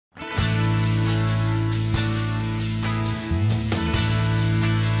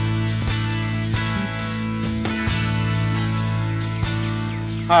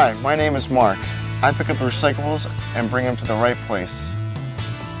Hi, my name is Mark. I pick up the recyclables and bring them to the right place.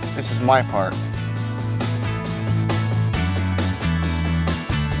 This is my part.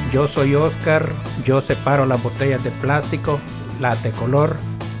 Yo soy Oscar, yo separo las botellas de plástico, las de color,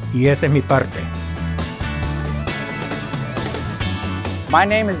 y esa es mi parte. My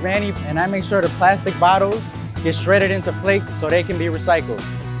name is Manny, and I make sure the plastic bottles get shredded into flakes so they can be recycled.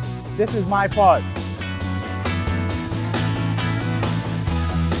 This is my part.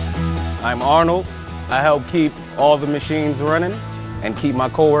 I'm Arnold. I help keep all the machines running and keep my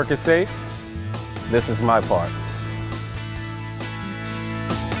coworkers safe. This is my part.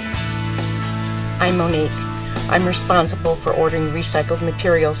 I'm Monique. I'm responsible for ordering recycled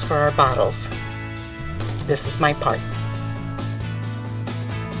materials for our bottles. This is my part.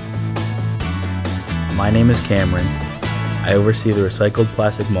 My name is Cameron. I oversee the recycled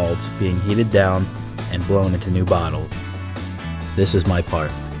plastic molds being heated down and blown into new bottles. This is my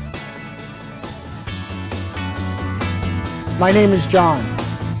part. My name is John,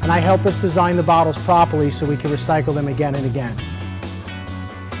 and I help us design the bottles properly so we can recycle them again and again.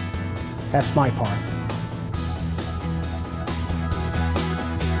 That's my part.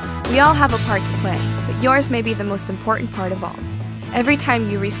 We all have a part to play, but yours may be the most important part of all. Every time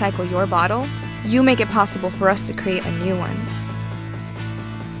you recycle your bottle, you make it possible for us to create a new one.